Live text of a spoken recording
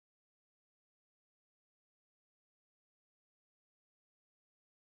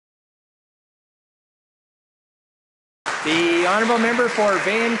The honourable member for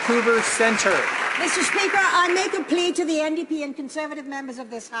Vancouver Centre. Mr. Speaker, I make a plea to the NDP and Conservative members of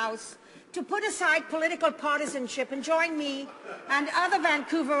this House to put aside political partisanship and join me and other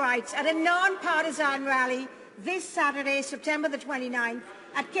Vancouverites at a non-partisan rally this Saturday, September the 29th,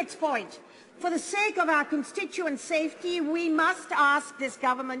 at Kitts Point. For the sake of our constituents' safety, we must ask this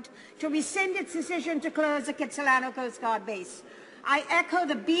government to rescind its decision to close the Kitsilano Coast Guard base. I echo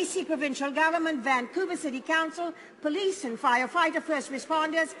the BC Provincial Government, Vancouver City Council, police and firefighter first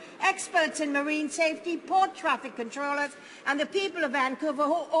responders, experts in marine safety, port traffic controllers, and the people of Vancouver,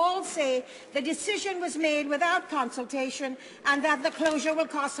 who all say the decision was made without consultation and that the closure will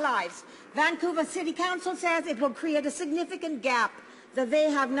cost lives. Vancouver City Council says it will create a significant gap that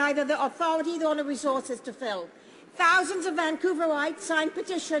they have neither the authority nor the resources to fill. Thousands of Vancouverites signed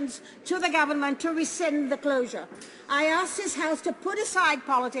petitions to the government to rescind the closure. I ask this House to put aside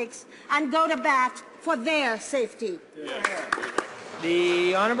politics and go to bat for their safety.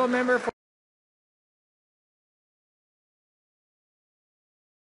 The honourable member for